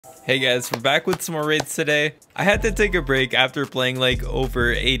Hey guys, we're back with some more raids today. I had to take a break after playing like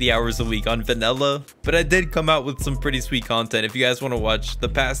over 80 hours a week on vanilla, but I did come out with some pretty sweet content if you guys want to watch the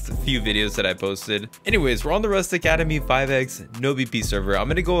past few videos that I posted. Anyways, we're on the Rust Academy 5x no BP server. I'm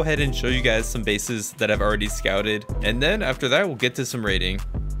gonna go ahead and show you guys some bases that I've already scouted, and then after that we'll get to some raiding.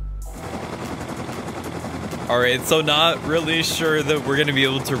 Alright, so not really sure that we're gonna be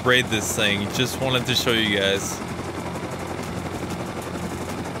able to raid this thing. Just wanted to show you guys.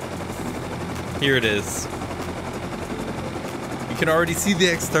 Here it is. You can already see the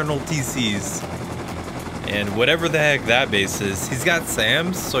external TCs. And whatever the heck that base is, he's got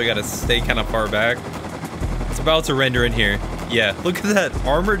SAMs, so I gotta stay kind of far back. It's about to render in here. Yeah, look at that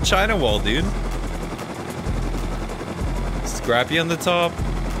armored China wall, dude. Scrappy on the top.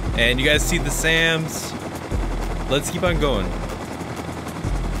 And you guys see the SAMs. Let's keep on going.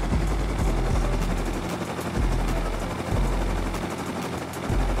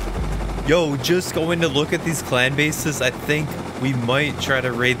 Yo, just going to look at these clan bases, I think we might try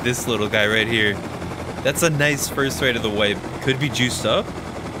to raid this little guy right here. That's a nice first raid of the wipe. Could be juiced up.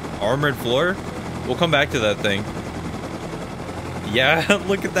 Armored floor. We'll come back to that thing. Yeah,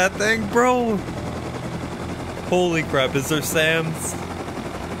 look at that thing, bro. Holy crap, is there SAMs?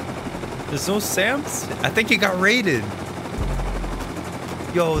 There's no SAMs? I think it got raided.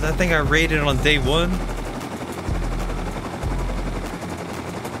 Yo, that thing got raided on day one.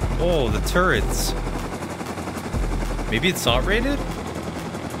 Oh, the turrets. Maybe it's not rated?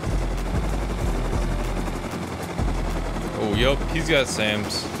 Oh, yup, he's got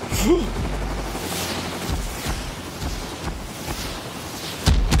SAMs.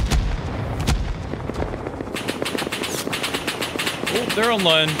 Oh, they're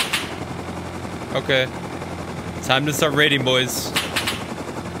online. Okay. Time to start raiding, boys.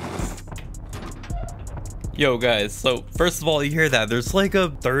 Yo guys, so first of all, you hear that there's like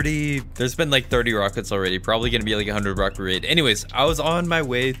there's been like 30 rockets already, probably gonna be like 100 rocket raid. Anyways, I was on my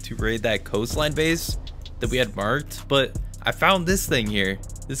way to raid that coastline base that we had marked, but I found this thing here.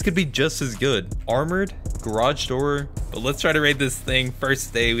 This could be just as good. Armored, garage door, but let's try to raid this thing.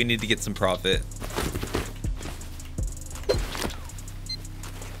 First day, we need to get some profit.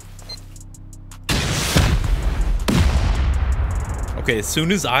 Okay, as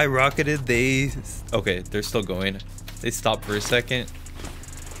soon as I rocketed, okay, they're still going. They stopped for a second.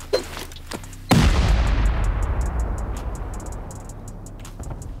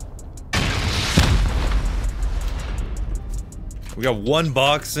 We got one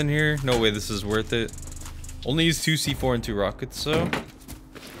box in here. No way this is worth it. Only use 2 C4 and 2 rockets, so.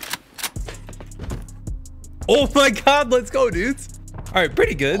 Oh my god, let's go, dudes. All right,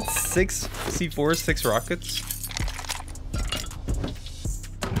 pretty good. 6 C4s, 6 rockets.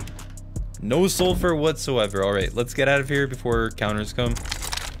 No sulfur whatsoever. All right, let's get out of here before counters come.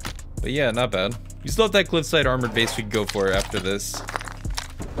 But yeah, not bad. We still have that cliffside armored base we could go for after this.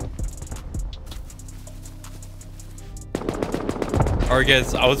 All right,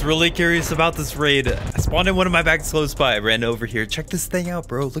 guys, I was really curious about this raid. I spawned in one of my backs close by. I ran over here. Check this thing out,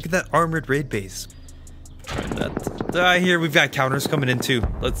 bro. Look at that armored raid base. Here, we've got counters coming in too.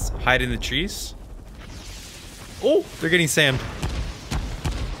 Let's hide in the trees. Oh, they're getting sammed.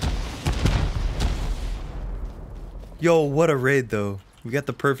 Yo, what a raid though. We got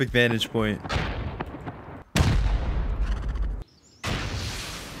the perfect vantage point.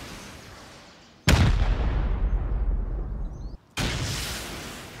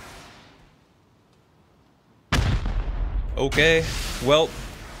 Okay, well,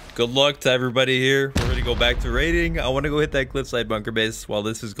 good luck to everybody here. We're gonna go back to raiding. I want to go hit that cliffside bunker base while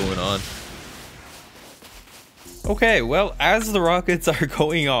this is going on. Okay, well, as the rockets are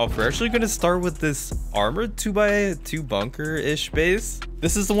going off, we're actually going to start with this armored 2x2 bunker-ish base.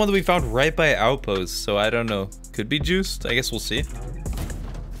 This is the one that we found right by outpost, so I don't know. Could be juiced. I guess we'll see.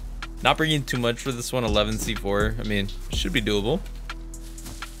 Not bringing too much for this one. 11 C4. I mean, should be doable.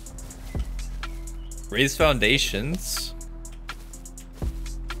 Raise foundations.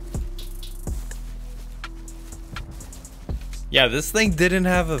 Yeah, this thing didn't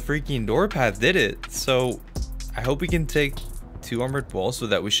have a freaking door path, did it? So I hope we can take 2 armored walls so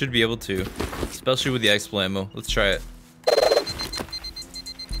that we should be able to, especially with the explo ammo. Let's try it.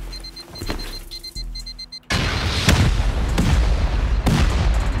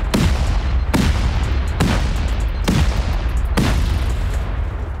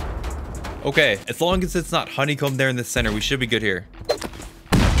 Okay, as long as it's not honeycomb there in the center, we should be good here.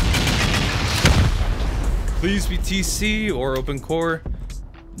 Please be TC or open core.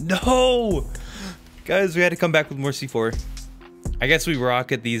 No! Guys, we had to come back with more C4. I guess we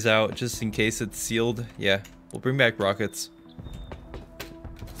rocket these out just in case it's sealed. Yeah, we'll bring back rockets.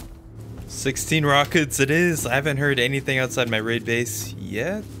 16 rockets it is. I haven't heard anything outside my raid base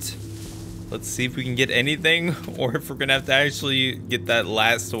yet. Let's see if we can get anything or if we're gonna have to actually get that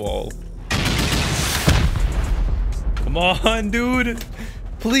last wall. Come on, dude.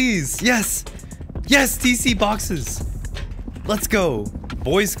 Please. Yes. Yes, TC boxes. Let's go.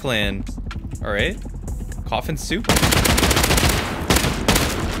 Boys clan. All right. Coffin soup.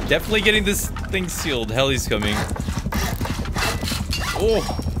 Definitely getting this thing sealed. Heli's coming. Oh,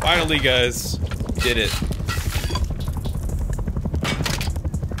 finally, guys. Did it.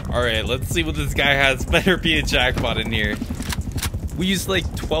 All right, let's see what this guy has. Better be a jackpot in here. We used like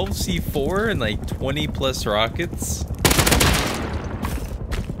 12 C4 and like 20 plus rockets.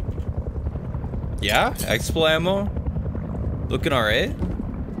 Yeah, expo ammo. Looking all right.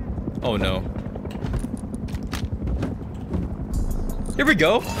 Oh no. Here we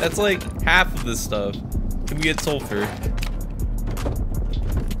go. That's like half of this stuff. Can we get sulfur?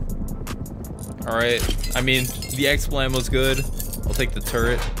 All right. I mean, the expo ammo's good. I'll take the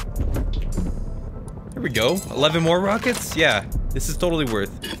turret. Here we go. 11 more rockets? Yeah, this is totally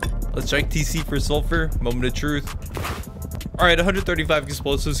worth. Let's check TC for sulfur. Moment of truth. All right, 135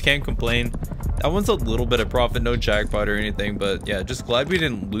 explosives. Can't complain. That one's a little bit of profit, no jackpot or anything, but yeah, just glad we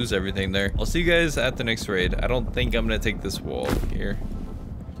didn't lose everything there. I'll see you guys at the next raid. I don't think I'm gonna take this wall here.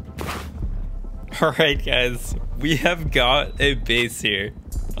 All right, guys, we have got a base here.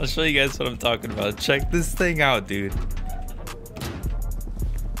 I'll show you guys what I'm talking about. Check this thing out, dude.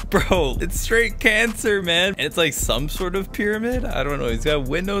 Bro, it's straight cancer, man. And it's like some sort of pyramid. I don't know. He's got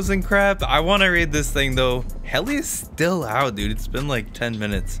windows and crap. I want to raid this thing, though. Heli is still out, dude. It's been like 10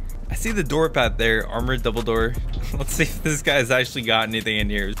 minutes. I see the door path there, armored double door. Let's see if this guy's actually got anything in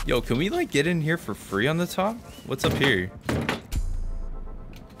here. Yo, can we like get in here for free on the top? What's up here?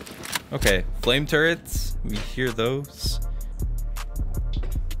 Okay, flame turrets. We hear those.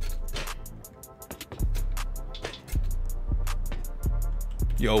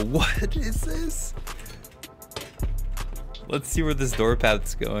 Yo, what is this? Let's see where this door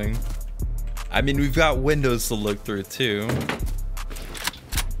path's going. I mean, we've got windows to look through too.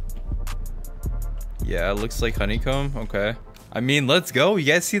 Yeah, it looks like honeycomb. Okay. I mean, let's go.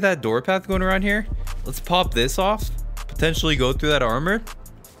 You guys see that door path going around here? Let's pop this off. Potentially go through that armor.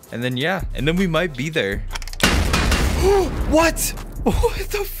 And then, yeah. And then we might be there. What? What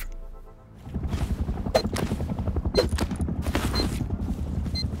the f—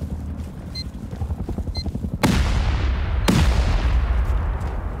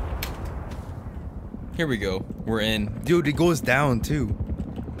 Here we go. We're in. Dude, it goes down too.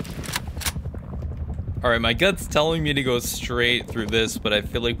 All right, my gut's telling me to go straight through this, but I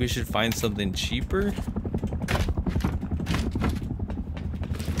feel like we should find something cheaper.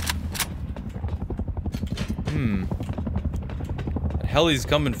 Heli's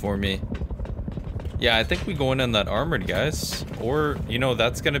coming for me. Yeah, I think we go in on that armored, guys. Or, you know,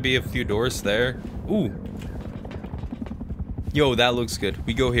 that's gonna be a few doors there. Ooh. Yo, that looks good.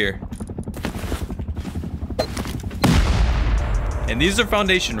 We go here. And these are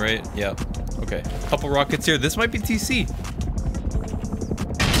foundation, right? Yeah. Okay. Couple rockets here. This might be TC.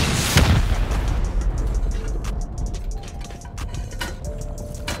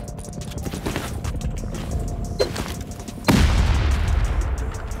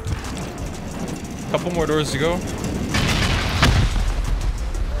 Couple more doors to go.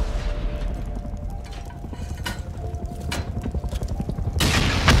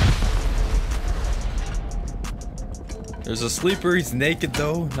 There's a sleeper. He's naked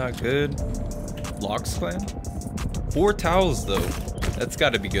though. Not good. Locks clan. 4 towels though. That's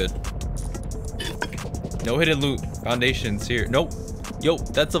got to be good. No hidden loot. Foundations here. Nope. Yo,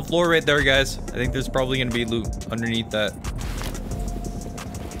 that's a floor right there, guys. I think there's probably gonna be loot underneath that.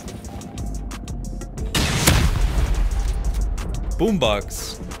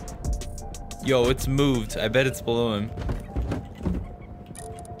 Boombox. Yo, it's moved. I bet it's below him.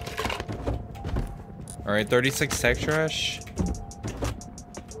 All right, 36 tech trash.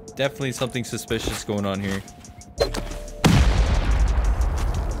 Definitely something suspicious going on here.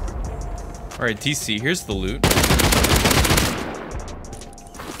 All right, TC, here's the loot.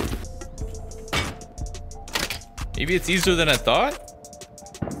 Maybe it's easier than I thought?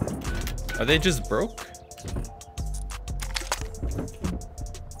 Are they just broke?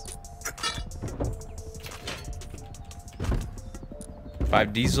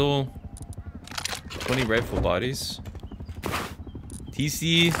 Five diesel. 20 rifle bodies.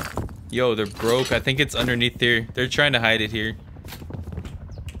 TC. Yo, they're broke. I think it's underneath here. They're trying to hide it here.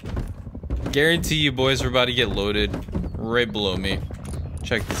 Guarantee you boys are about to get loaded right below me.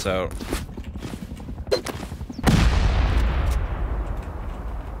 Check this out.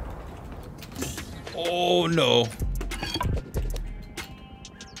 Oh no.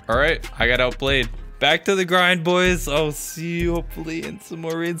 All right, I got outplayed. Back to the grind, boys. I'll see you hopefully in some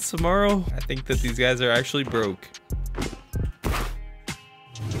more raids tomorrow. I think that these guys are actually broke.